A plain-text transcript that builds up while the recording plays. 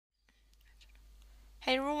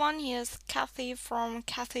Hey everyone, here's Kathy from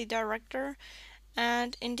CathyDirector,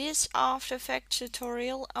 and in this After Effects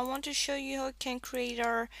tutorial I want to show you how you can create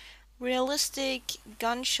a realistic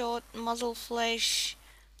gunshot muzzle flash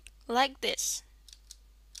like this.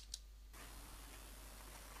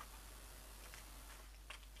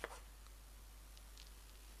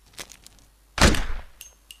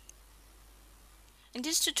 In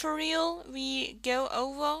this tutorial we go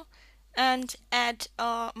over and add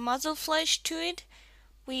a muzzle flash to it.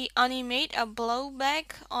 We animate a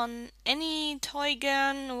blowback on any toy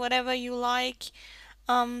gun, whatever you like.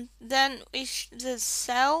 Then the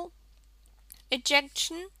cell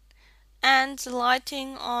ejection and the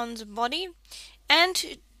lighting on the body.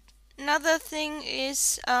 And another thing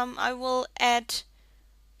is I will add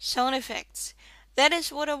sound effects. That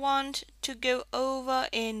is what I want to go over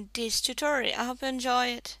in this tutorial. I hope you enjoy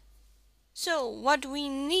it. So what we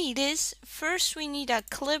need is, first we need a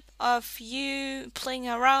clip of you playing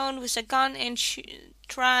around with a gun and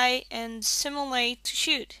try and simulate to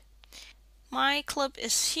shoot. My clip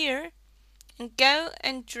is here, and go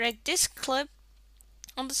and drag this clip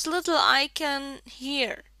on this little icon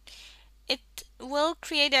here. It will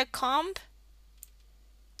create a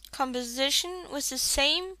composition with the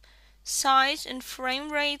same size and frame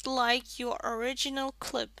rate like your original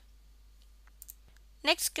clip.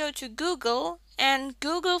 Next, go to Google and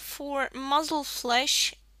Google for muzzle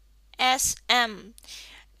flash SM.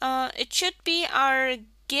 It should be our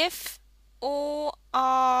GIF or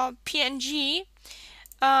our PNG.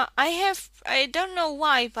 I don't know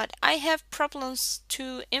why, but I have problems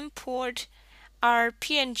to import our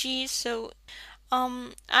PNG, so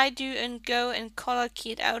I do and go and color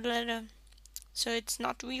key it out later, so it's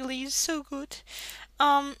not really so good.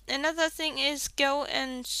 Another thing is go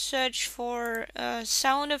and search for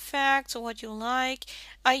sound effects or what you like.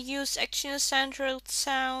 I use action central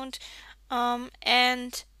sound,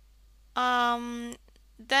 and then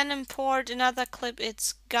import another clip.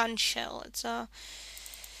 It's gun shell. It's a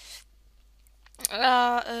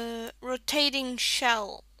rotating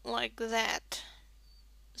shell like that.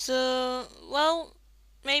 So, well,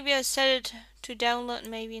 maybe I set it to download,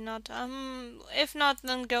 maybe not. If not,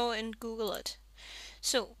 then go and Google it.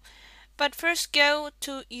 So, but first go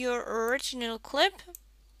to your original clip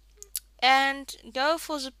and go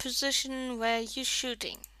for the position where you're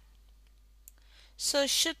shooting. So it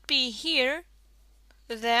should be here,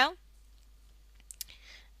 there.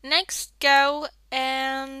 Next, go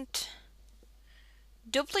and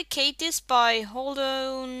duplicate this by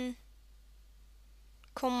holding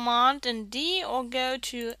Command and D, or go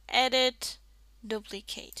to Edit,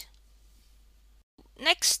 Duplicate.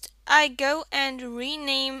 Next, I go and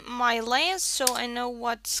rename my layers so I know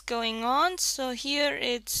what's going on. So here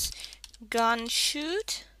it's gun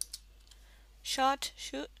shoot, shot,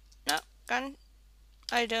 shoot, no, gun,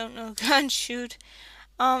 I don't know, gun shoot.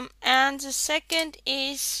 And the second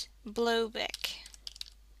is blowback.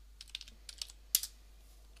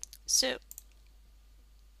 So,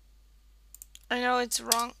 I know it's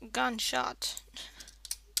wrong, gunshot.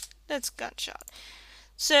 That's gunshot.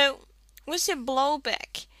 So, with your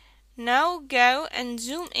blowback, now go and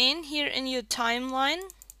zoom in here in your timeline.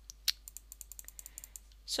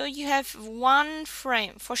 So you have one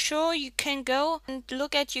frame. For sure you can go and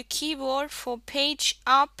look at your keyboard for page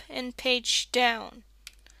up and page down.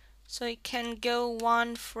 So you can go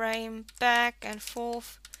one frame back and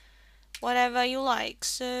forth, whatever you like.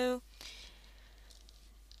 So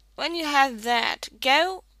when you have that,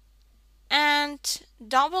 go and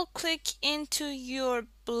double click into your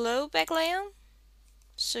blowback layer.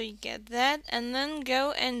 So you get that, and then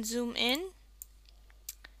go and zoom in.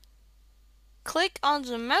 Click on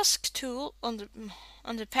the mask tool, on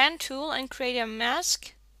the pen tool, and create a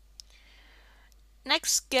mask.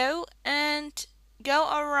 Next, go and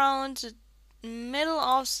go around the middle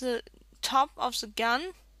of the top of the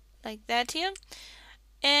gun, like that here,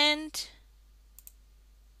 and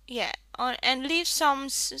yeah, and leave some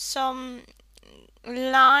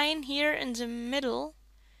line here in the middle.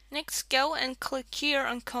 Next, go and click here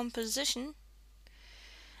on composition,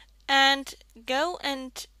 and go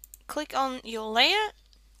and click on your layer,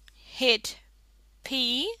 hit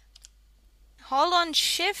P, hold on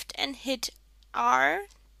Shift and hit R,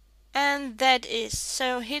 and that is,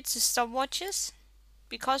 so hit the stopwatches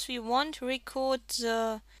because we want to record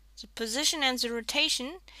the position and the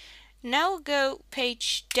rotation. Now go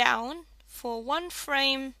page down for one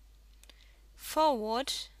frame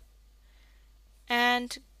forward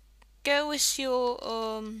and go with your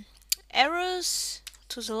arrows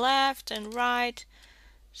to the left and right.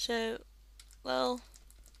 So, well,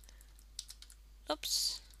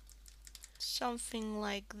 oops, something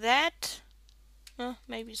like that.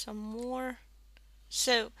 Maybe some more.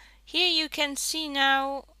 So here you can see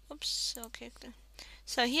now, oops, okay.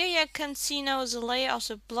 So here you can see now the layer of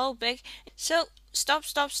the blowback. So stop.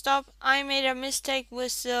 I made a mistake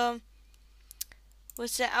with the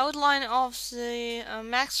outline of the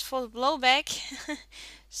max for blowback.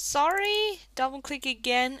 Sorry, double click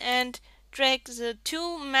again and drag the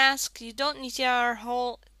two mask. You don't need your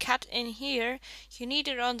whole cut in here. You need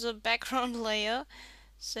it on the background layer.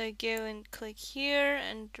 So go and click here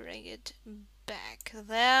and drag it back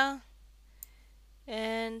there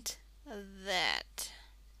and that.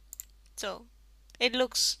 So it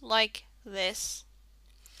looks like this.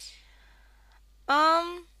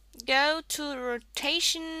 Go to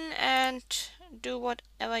rotation and do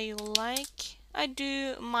whatever you like. I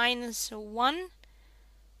do -1,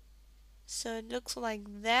 so it looks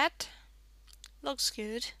like that. Looks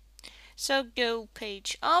good. So go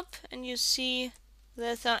page up and you see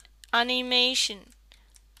there's an animation.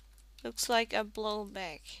 Looks like a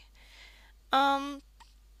blowback.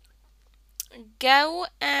 Go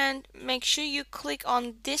and make sure you click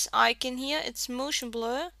on this icon here. It's motion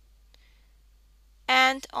blur.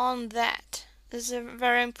 And on that. This is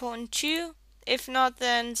very important too. If not,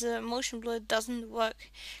 then the motion blur doesn't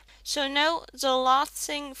work. So now the last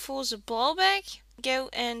thing for the blowback, go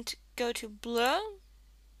to blur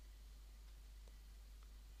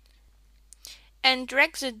and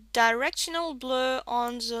drag the directional blur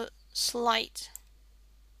on the slide.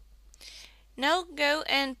 Now go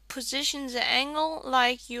and position the angle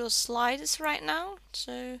like your slide is right now.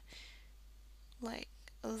 So like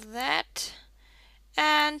that.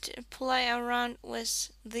 And play around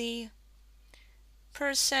with the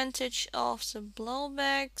percentage of the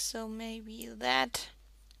blowback, so maybe that.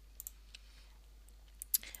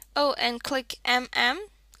 Oh, and click on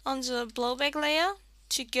the blowback layer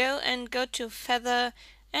to go to feather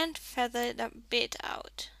and feather it a bit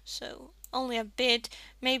out. So only a bit,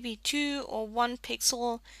 maybe 2 or 1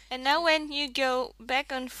 pixel. And now when you go back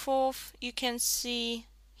and forth, you can see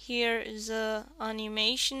here the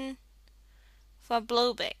animation for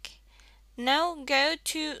blowback. Now go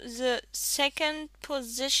to the second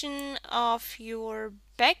position of your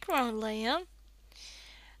background layer.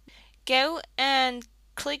 Go and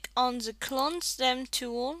click on the clone stem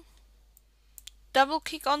tool. Double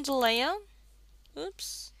click on the layer.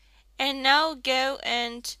 Oops. And now go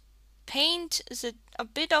and paint a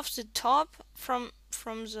bit of the top from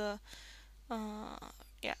the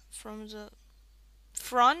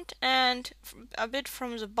front and a bit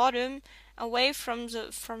from the bottom away from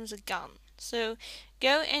the gun. So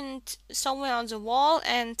go and somewhere on the wall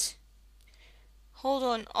and hold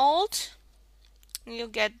on Alt. You'll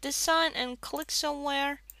get this sign and click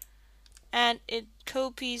somewhere and it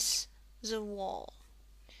copies the wall.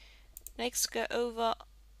 Next go over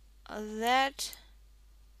that.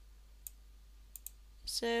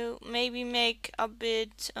 So maybe make a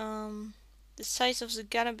bit the size of the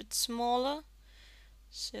gun a bit smaller.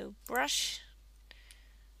 So brush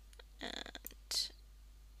and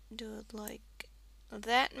do it like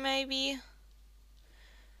that maybe.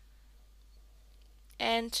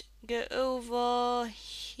 And go over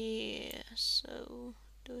here. So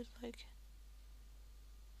do it like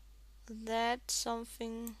that,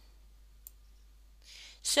 something.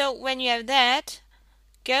 So when you have that,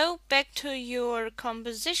 go back to your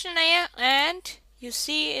composition layer and you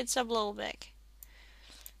see it's a blowback.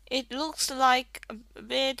 It looks like a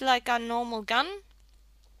bit like a normal gun.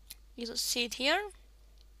 You'll see it here.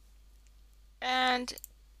 And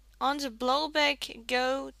on the blowback,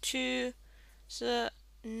 go to the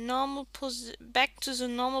normal back to the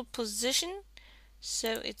normal position.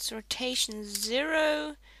 So it's rotation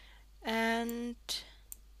 0 and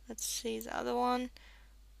let's see the other one.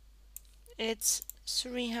 It's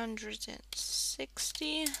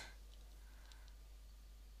 360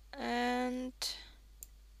 and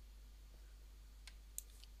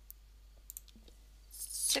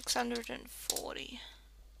 640.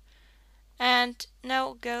 And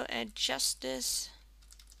now go adjust this.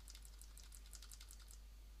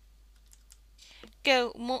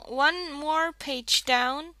 Go one more page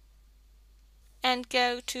down and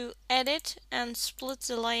go to edit and split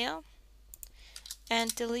the layer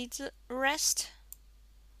and delete the rest.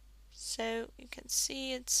 So you can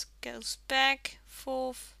see it goes back,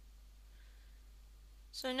 forth.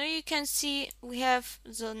 So now you can see we have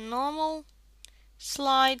the normal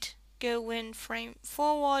slide, go in frame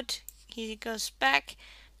forward, here it goes back,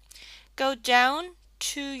 go down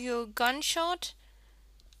to your gunshot,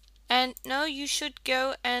 and now you should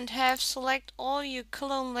go and have select all your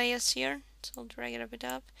clone layers here. So I'll drag it a bit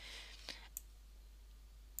up.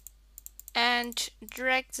 and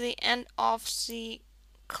drag the end of the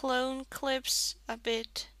clone clips a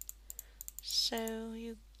bit so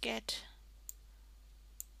you get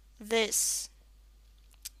this.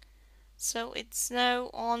 So it's now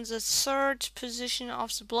on the third position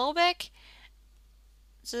of the blowback.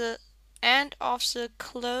 The end of the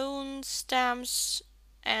clone stems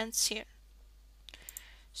ends here.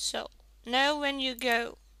 So now when you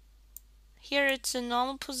go here, it's a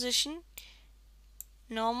normal position,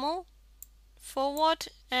 normal, forward,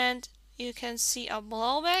 and you can see a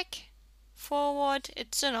blowback, forward,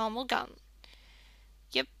 it's a normal gun.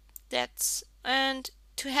 Yep, that's, and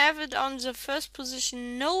to have it on the first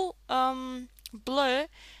position, no blur,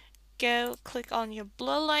 go click on your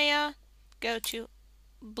blur layer, go to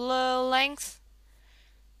blur length,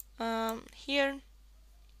 here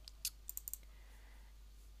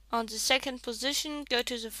on the second position, go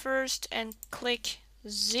to the first and click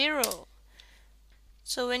 0.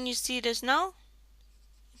 So when you see this now,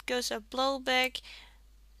 it goes a blowback,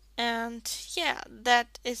 and yeah,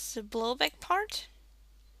 that is the blowback part.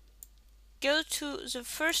 Go to the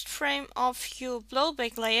first frame of your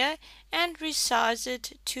blowback layer and resize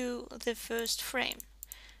it to the first frame.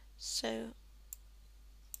 So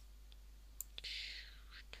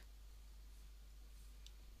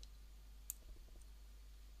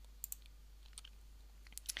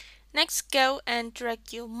next, go and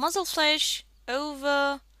drag your muzzle flash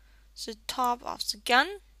over the top of the gun.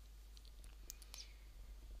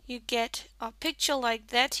 You get a picture like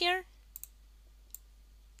that here.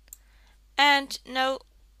 And now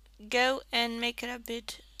go and make it a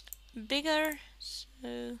bit bigger.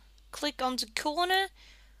 So click on the corner,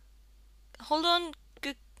 hold on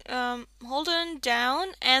down,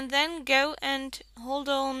 and then go and hold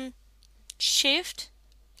on Shift,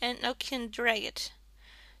 and now you can drag it.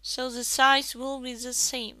 So the size will be the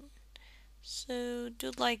same. So do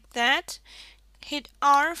it like that. Hit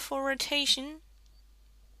R for rotation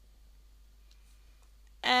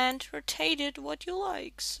and rotate it what you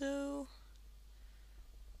like. So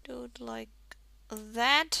do it like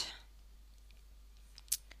that.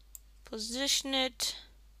 Position it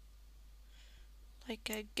like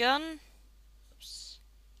a gun. Oops.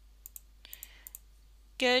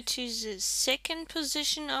 Go to the second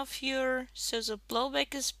position of your, so the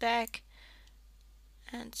blowback is back,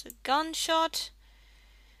 and the gunshot,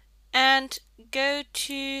 and go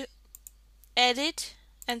to edit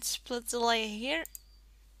and split the layer here.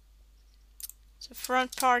 The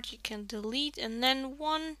front part you can delete, and then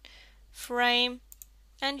one frame,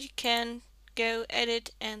 and you can go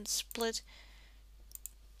edit and split.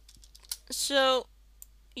 So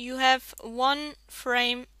you have one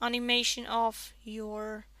frame animation of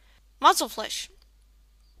your muzzle flash.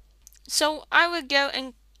 So I will go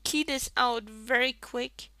and key this out very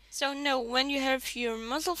quick. So now when you have your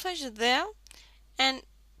muzzle flash there, and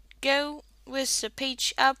go with the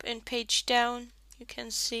page up and page down, you can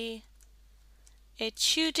see it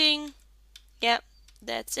shooting. Yep,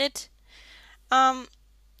 that's it.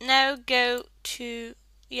 Now go to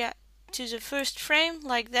the first frame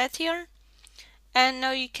like that here, and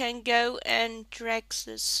now you can go and drag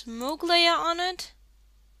the smoke layer on it.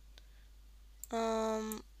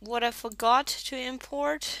 What I forgot to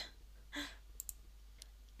import.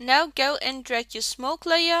 Now go and drag your smoke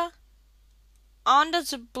layer under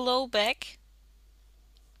the blowback,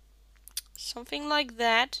 something like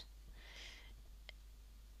that.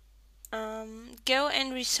 Go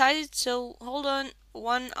and resize it, so hold on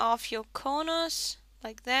one of your corners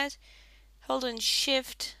like that, hold on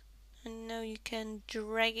Shift, and now you can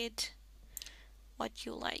drag it what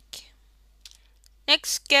you like.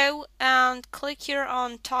 Next, go and click here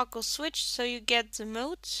on toggle switch so you get the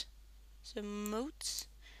modes.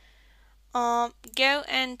 Go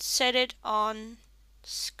and set it on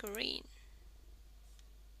screen.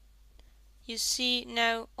 You see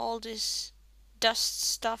now all this dust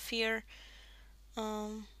stuff here.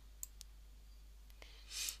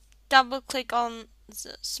 Double click on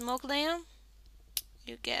the smoke layer,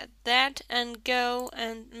 you get that, and go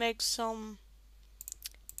and make some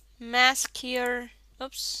mask here.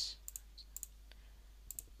 Oops.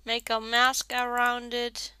 Make a mask around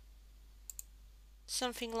it,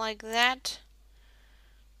 something like that.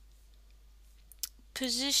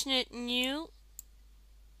 Position it new.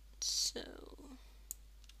 So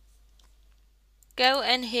go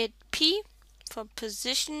and hit P for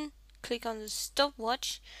position, click on the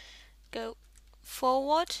stopwatch, go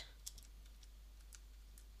forward,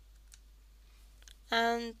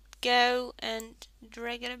 and go and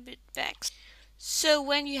drag it a bit back. So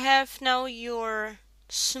when you have now your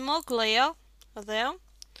smoke layer there,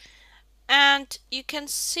 and you can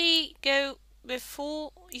see, go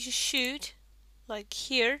before you shoot, like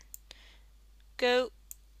here,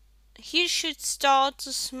 he should start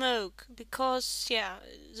to smoke, because yeah,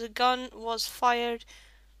 the gun was fired.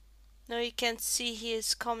 Now you can see he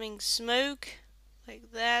is coming smoke,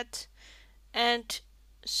 like that. And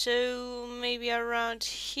so maybe around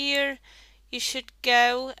here you should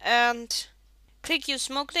go and click your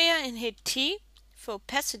smoke layer and hit T for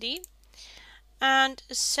opacity and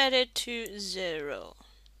set it to 0.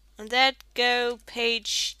 And that go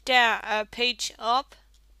page down, page up.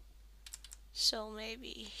 So maybe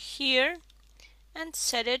here, and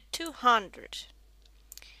set it to 100.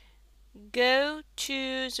 Go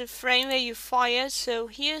to the frame where you fire. So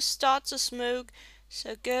here starts the smoke.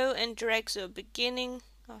 So go and drag the beginning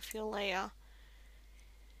of your layer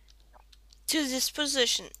to this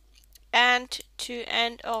position, and to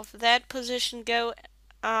end of that position go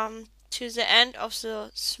to the end of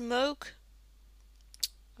the smoke,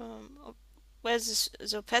 where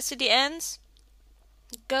the opacity ends.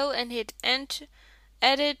 Go and hit Enter,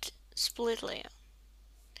 Edit, Split Layer.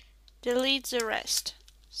 Delete the rest.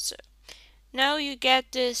 So now you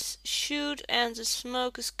get this shoot and the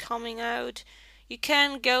smoke is coming out. You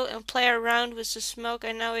can go and play around with the smoke.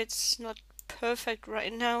 I know it's not perfect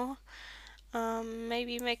right now.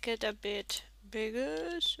 Maybe make it a bit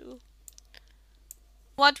bigger. So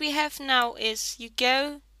what we have now is you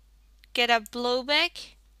go get a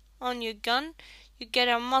blowback on your gun, you get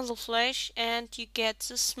a muzzle flash, and you get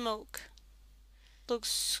the smoke.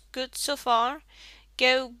 Looks good so far.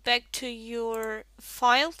 Go back to your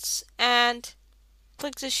files and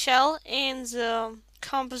click the shell in the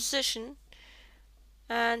composition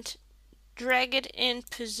and drag it in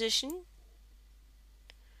position.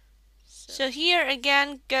 So here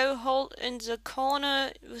again, go hold in the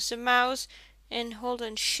corner with the mouse and hold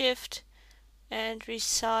on shift and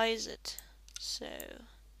resize it. So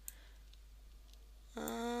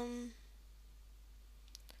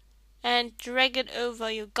and drag it over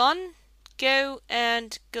your gun. Go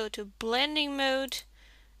to blending mode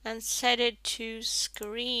and set it to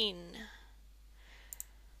screen.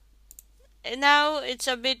 And now it's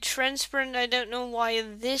a bit transparent. I don't know why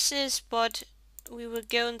this is, but we will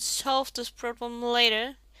go and solve this problem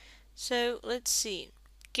later. So let's see.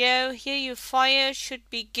 Go here, your fire should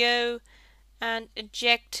be go and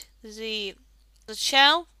eject the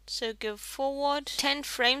shell. So go forward 10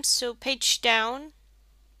 frames, so page down.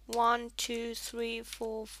 1, 2, 3,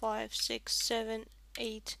 4, 5, 6, 7,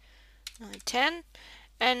 8, 9, 10.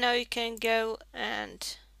 And now you can go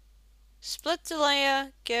and split the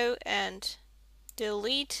layer, go and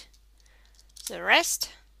delete the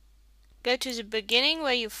rest. Go to the beginning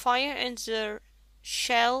where you fire and the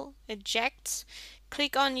shell ejects.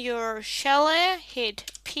 Click on your shell layer,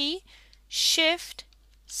 hit P, Shift,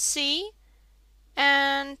 C,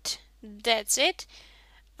 and that's it.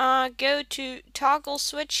 Go to toggle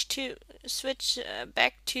switch to switch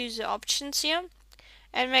back to the options here,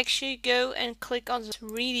 and make sure you go and click on the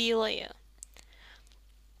 3D layer.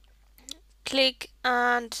 Click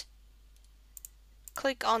on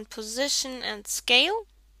position and scale.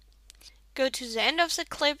 Go to the end of the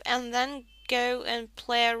clip and then go and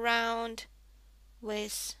play around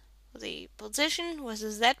with the position, with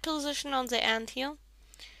the Z position on the end here.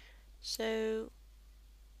 So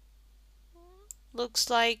looks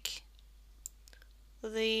like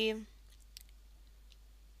the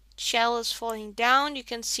shell is falling down. You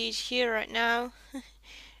can see it here right now.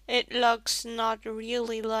 It looks not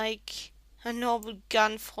really like a normal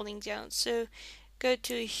gun falling down. So go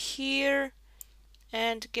to here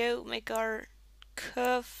and go make our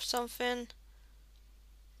curve something.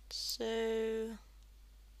 So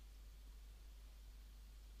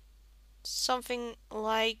something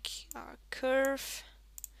like our curve.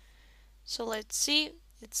 So let's see.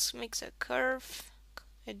 It makes a curve,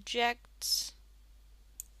 ejects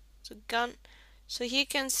the gun. So here you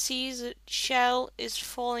can see the shell is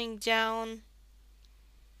falling down.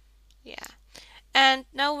 Yeah. And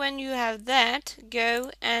now when you have that,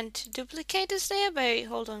 go and duplicate this layer by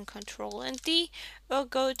hold on Control and D, or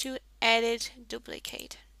go to Edit,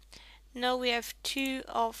 Duplicate. Now we have 2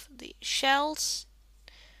 of the shells.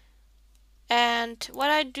 And what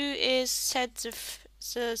I do is set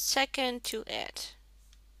the second to add.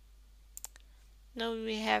 Now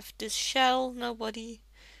we have this shell. Nobody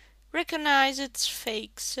recognizes it's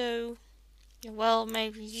fake, so well,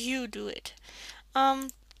 maybe you do it.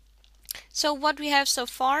 So what we have so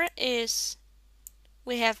far is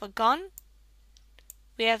we have a gun,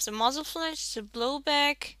 we have the muzzle flash, the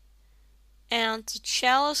blowback, and the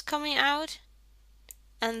shell is coming out,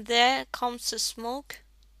 and there comes the smoke.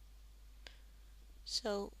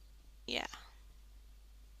 So yeah.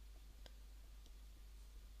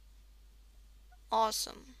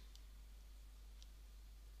 awesome.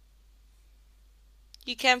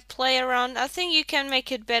 You can play around. I think you can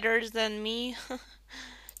make it better than me.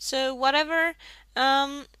 So whatever.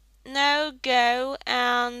 Now go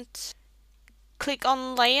and click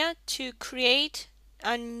on layer to create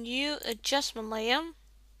a new adjustment layer.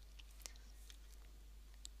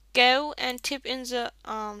 Go and type in the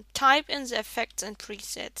effects and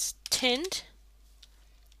presets tint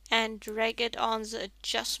and drag it on the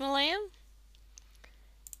adjustment layer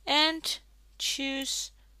and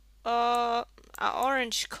choose an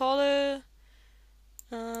orange color,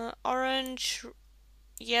 orange,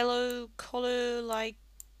 yellow color, like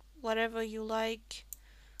whatever you like,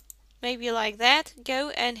 maybe like that.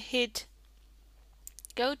 Go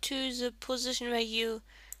to the position where you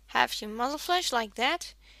have your muzzle flash, like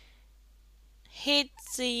that. Hit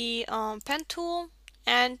the pen tool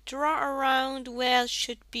and draw around where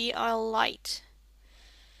should be a light.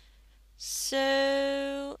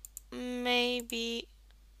 So maybe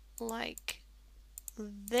like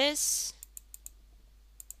this.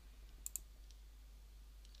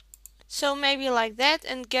 So maybe like that,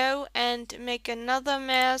 and go and make another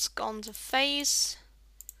mask on the face.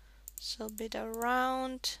 So a bit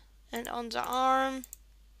around and on the arm.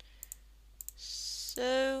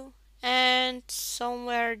 So, and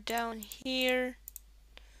somewhere down here.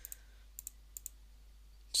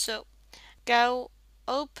 So go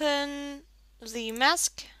open the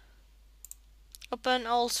mask, open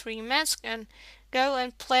all three masks, and go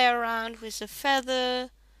and play around with the feather.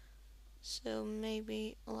 So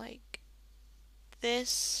maybe like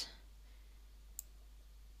this.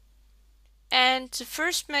 And the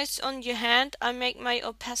first mask on your hand, I make my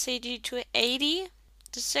opacity to 80.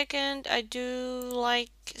 The second I do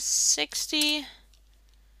like 60.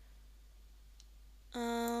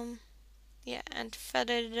 Yeah, and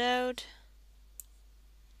feather it out.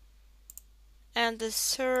 And the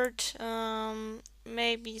third,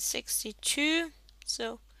 maybe 62.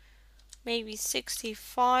 So maybe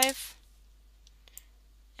 65.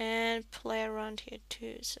 And play around here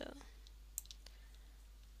too.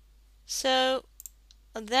 So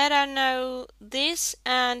that I know this,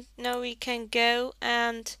 and now we can go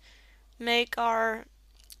and make our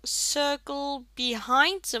circle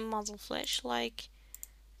behind the muzzle flash, like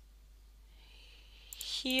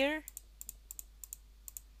here.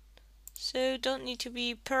 So don't need to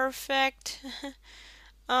be perfect.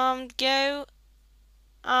 Go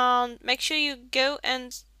make sure you go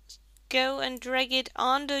and drag it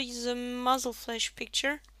under the muzzle flash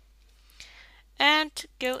picture, and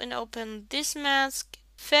go and open this mask,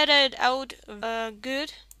 feather it out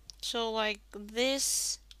good, so like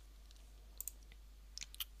this.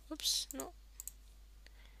 Oops, no.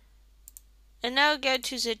 And now go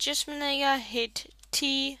to the adjustment layer, hit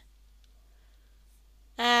T,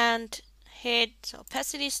 and hit the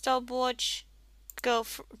opacity stopwatch. Go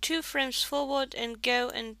 2 frames forward and go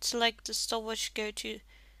and select the stopwatch. Go to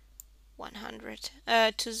 100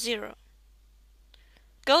 to 0.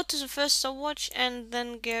 Go to the first stopwatch and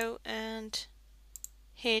then go and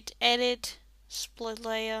hit edit, split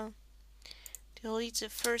layer, delete the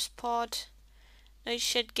first part. Now you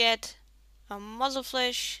should get a muzzle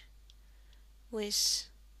flash with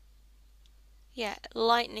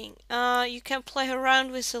lightning. You can play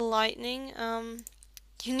around with the lightning.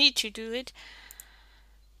 You need to do it.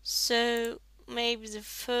 So maybe the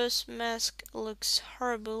first mask looks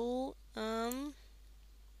horrible.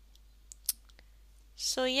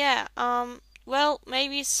 So yeah, well,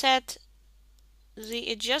 maybe set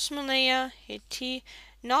the adjustment layer, hit T,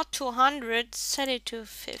 not to 100, set it to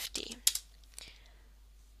 50.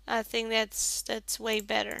 I think that's way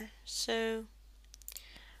better. So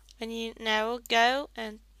when you now go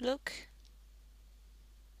and look,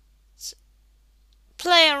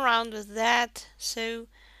 play around with that. So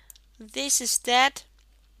this is that.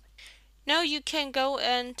 Now you can go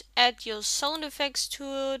and add your sound effects to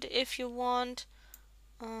it if you want.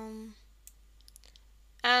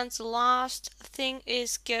 And the last thing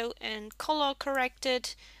is go and color correct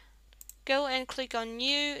it. Go and click on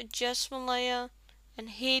new adjustment layer and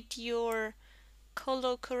hit your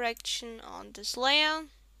color correction on this layer.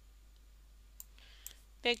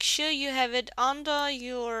 Make sure you have it under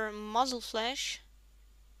your muzzle flash,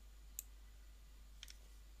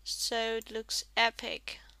 so it looks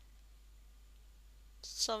epic.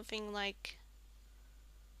 Something like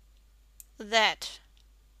that.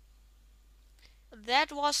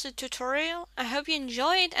 That was the tutorial. I hope you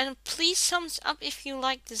enjoyed, and please thumbs up if you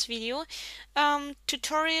like this video.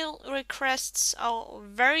 Tutorial requests are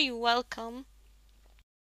very welcome.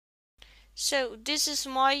 So this is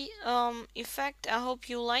my effect. I hope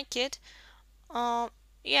you like it.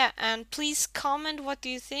 Yeah, and please comment what do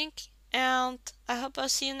you think, and I hope I'll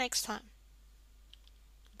see you next time.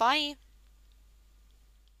 Bye.